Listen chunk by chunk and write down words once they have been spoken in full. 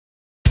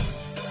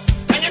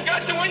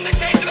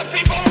indicate to the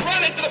people who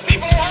run it, to the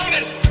people who own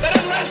it, that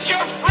unless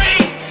you're free,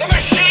 the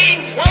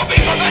machine will be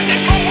prevented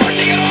from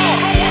working at all.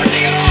 From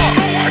working at all.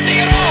 From working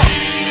at all.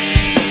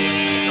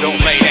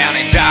 Don't lay down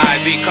and die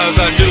because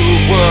a new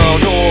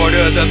world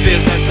order, the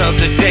business of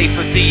the day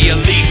for the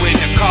elite when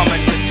they're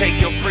coming to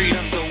take your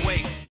freedoms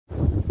away.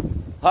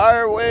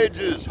 Higher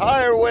wages,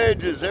 higher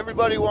wages.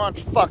 Everybody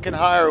wants fucking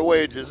higher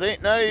wages.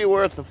 Ain't none of you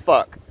worth a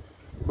fuck.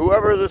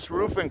 Whoever this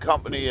roofing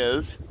company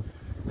is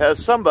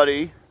has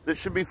somebody that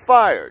should be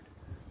fired.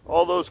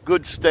 All those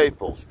good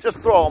staples, just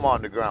throw them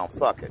on the ground.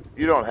 Fuck it.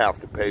 You don't have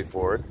to pay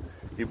for it.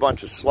 You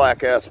bunch of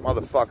slack-ass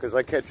motherfuckers.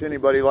 I catch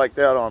anybody like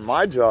that on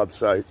my job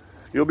site,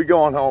 you'll be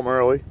going home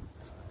early.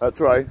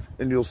 That's right.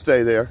 And you'll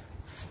stay there.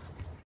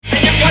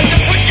 And you've got to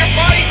put your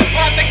body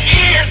upon the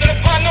gears and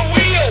upon the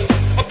wheels,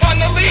 upon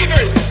the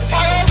levers,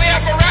 upon all the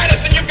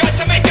apparatus, and you've got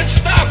to make it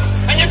stop.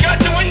 And you've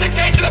got to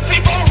indicate to the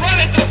people who run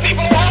it, to the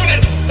people who own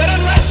it, that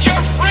unless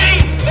you're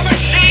free, the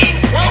machine